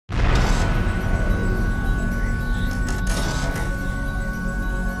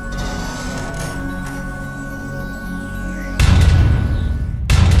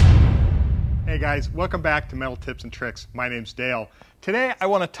guys, welcome back to Metal Tips and Tricks. My name's Dale. Today I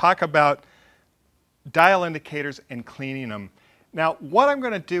want to talk about dial indicators and cleaning them. Now what I'm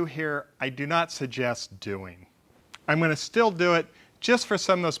going to do here, I do not suggest doing. I'm going to still do it just for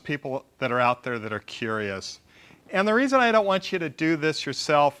some of those people that are out there that are curious. And the reason I don't want you to do this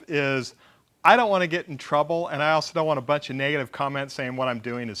yourself is I don't want to get in trouble, and I also don't want a bunch of negative comments saying what I'm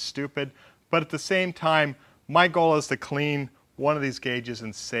doing is stupid. But at the same time, my goal is to clean one of these gauges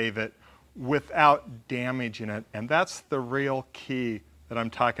and save it without damaging it. And that's the real key that I'm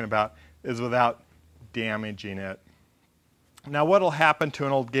talking about, is without damaging it. Now what will happen to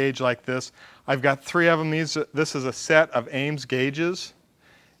an old gauge like this? I've got 3 of them. This is a set of Ames gauges,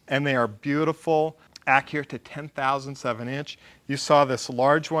 and they are beautiful, accurate to 10,000ths of an inch. You saw this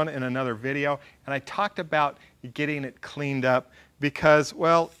large one in another video, and I talked about getting it cleaned up because,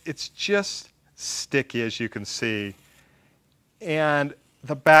 well, it's just sticky, as you can see. And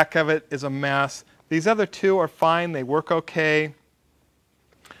the back of it is a mess. These other 2 are fine. They work okay.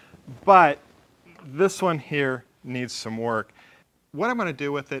 But this one here needs some work. What I'm going to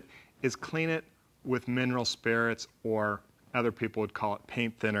do with it is clean it with mineral spirits, or other people would call it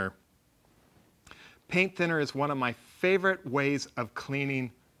paint thinner. Paint thinner is one of my favorite ways of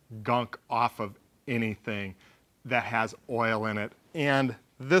cleaning gunk off of anything that has oil in it. And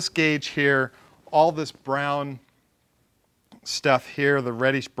this gauge here, all this brown stuff here, the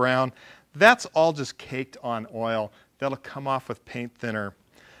reddish brown, that's all just caked on oil. That'll come off with paint thinner.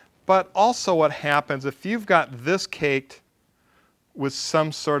 But also what happens, if you've got this caked with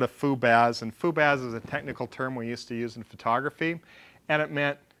some sort of FUBAS, and FUBAS is a technical term we used to use in photography, and it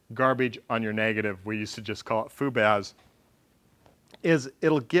meant garbage on your negative. We used to just call it FUBAS.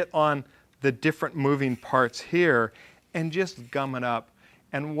 It'll get on the different moving parts here and just gum it up.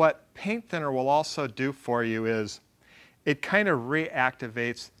 And what paint thinner will also do for you is it kind of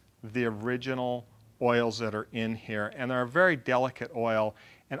reactivates the original oils that are in here. And they're a very delicate oil,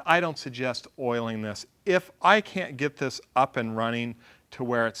 and I don't suggest oiling this. If I can't get this up and running to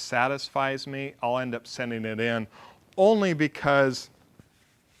where it satisfies me, I'll end up sending it in, only because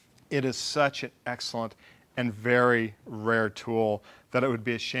it is such an excellent and very rare tool that it would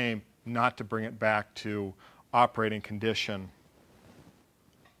be a shame not to bring it back to operating condition.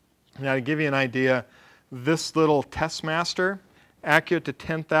 Now to give you an idea, this little Testmaster, accurate to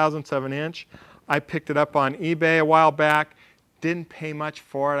 10,000ths of an inch, I picked it up on eBay a while back. Didn't pay much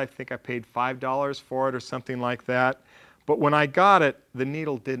for it. I think I paid $5 for it or something like that. But when I got it, the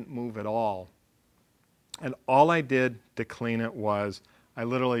needle didn't move at all. And all I did to clean it was I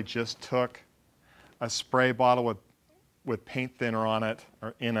literally just took a spray bottle with paint thinner on it,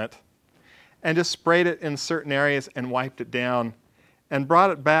 or in it, and just sprayed it in certain areas and wiped it down and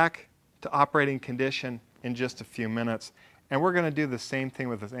brought it back to operating condition in just a few minutes. And we're going to do the same thing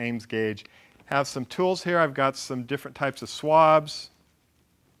with this Ames gauge. Have some tools here. I've got some different types of swabs.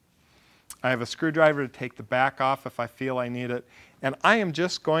 I have a screwdriver to take the back off if I feel I need it. And I am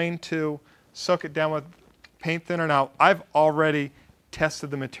just going to soak it down with paint thinner. Now, I've already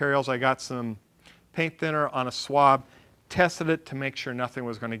tested the materials. I got some paint thinner on a swab, tested it to make sure nothing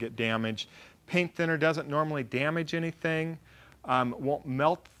was going to get damaged. Paint thinner doesn't normally damage anything. Won't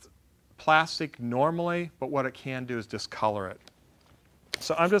melt plastic normally, but what it can do is discolor it.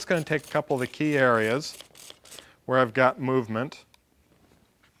 So I'm just going to take a couple of the key areas where I've got movement.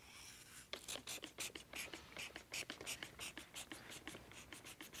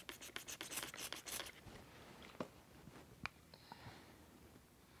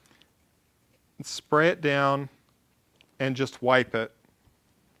 Spray it down and just wipe it,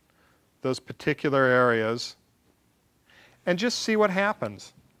 those particular areas, and just see what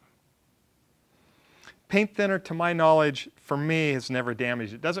happens. Paint thinner, to my knowledge, for me, has never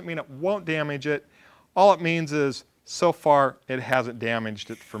damaged it. Doesn't mean it won't damage it. All it means is, so far, it hasn't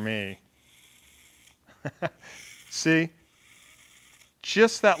damaged it for me. See?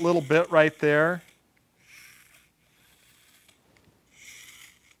 Just that little bit right there.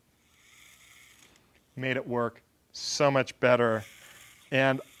 Made it work so much better.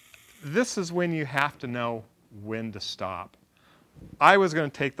 And this is when you have to know when to stop. I was going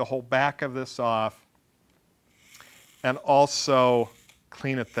to take the whole back of this off and also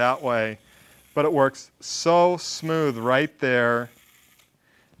clean it that way, but it works so smooth right there,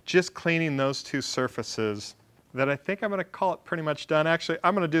 just cleaning those 2 surfaces, that I think I'm going to call it pretty much done. Actually,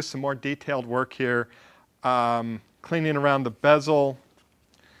 I'm going to do some more detailed work here, cleaning around the bezel,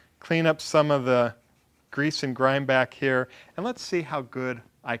 clean up some of the grease and grime back here, and let's see how good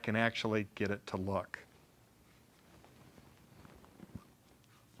I can actually get it to look.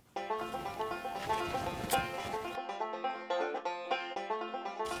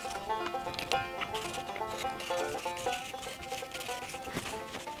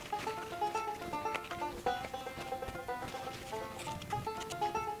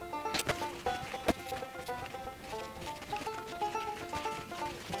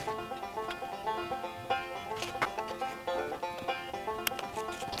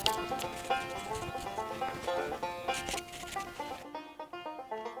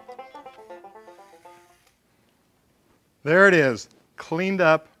 There it is, cleaned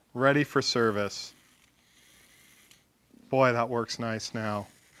up, ready for service. Boy, that works nice now.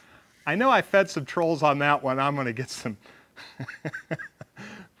 I know I fed some trolls on that one. I'm going to get some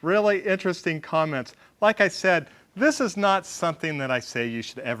really interesting comments. Like I said, this is not something that I say you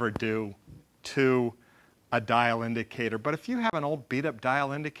should ever do to a dial indicator. But if you have an old beat up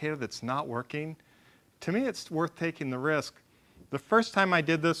dial indicator that's not working, to me it's worth taking the risk. The first time I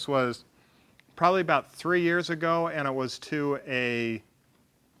did this was probably about 3 years ago, and it was to a,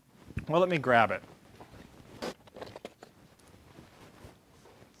 well, let me grab it.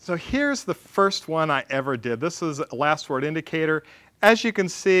 So here's the first one I ever did. This is a last word indicator. As you can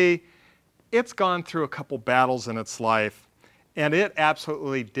see, it's gone through a couple battles in its life, and it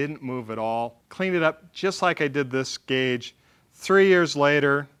absolutely didn't move at all. Cleaned it up just like I did this gauge. 3 years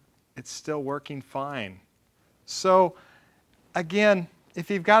later, it's still working fine. So again, if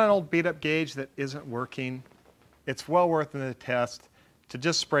you've got an old beat up gauge that isn't working, it's well worth the test to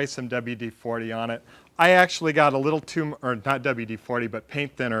just spray some WD-40 on it. I actually got a little too, or not WD-40, but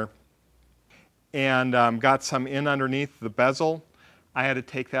paint thinner, and got some in underneath the bezel. I had to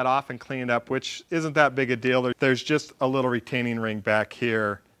take that off and clean it up, which isn't that big a deal. There's just a little retaining ring back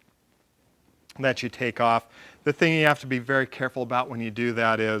here that you take off. The thing you have to be very careful about when you do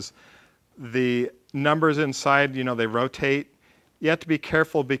that is the numbers inside, you know, they rotate. You have to be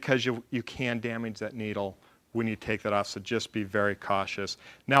careful because you can damage that needle when you take that off, so just be very cautious.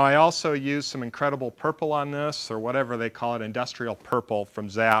 Now I also used some Incredible Purple on this, or whatever they call it, Industrial Purple from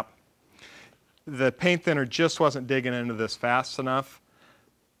Zap. The paint thinner just wasn't digging into this fast enough,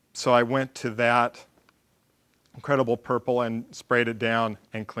 so I went to that Incredible Purple and sprayed it down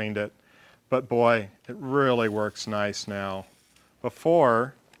and cleaned it. But boy, it really works nice now.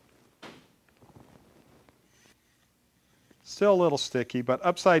 Before, still a little sticky, but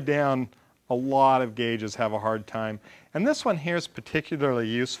upside down, a lot of gauges have a hard time. And this one here is particularly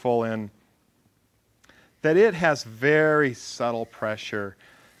useful in that it has very subtle pressure.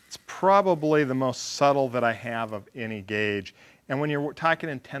 It's probably the most subtle that I have of any gauge. And when you're talking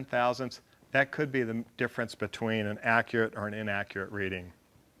in 10,000ths, that could be the difference between an accurate or an inaccurate reading.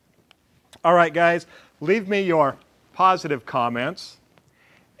 All right, guys, leave me your positive comments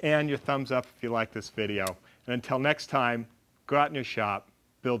and your thumbs up if you like this video. And until next time, go out in your shop,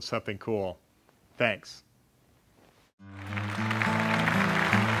 build something cool. Thanks.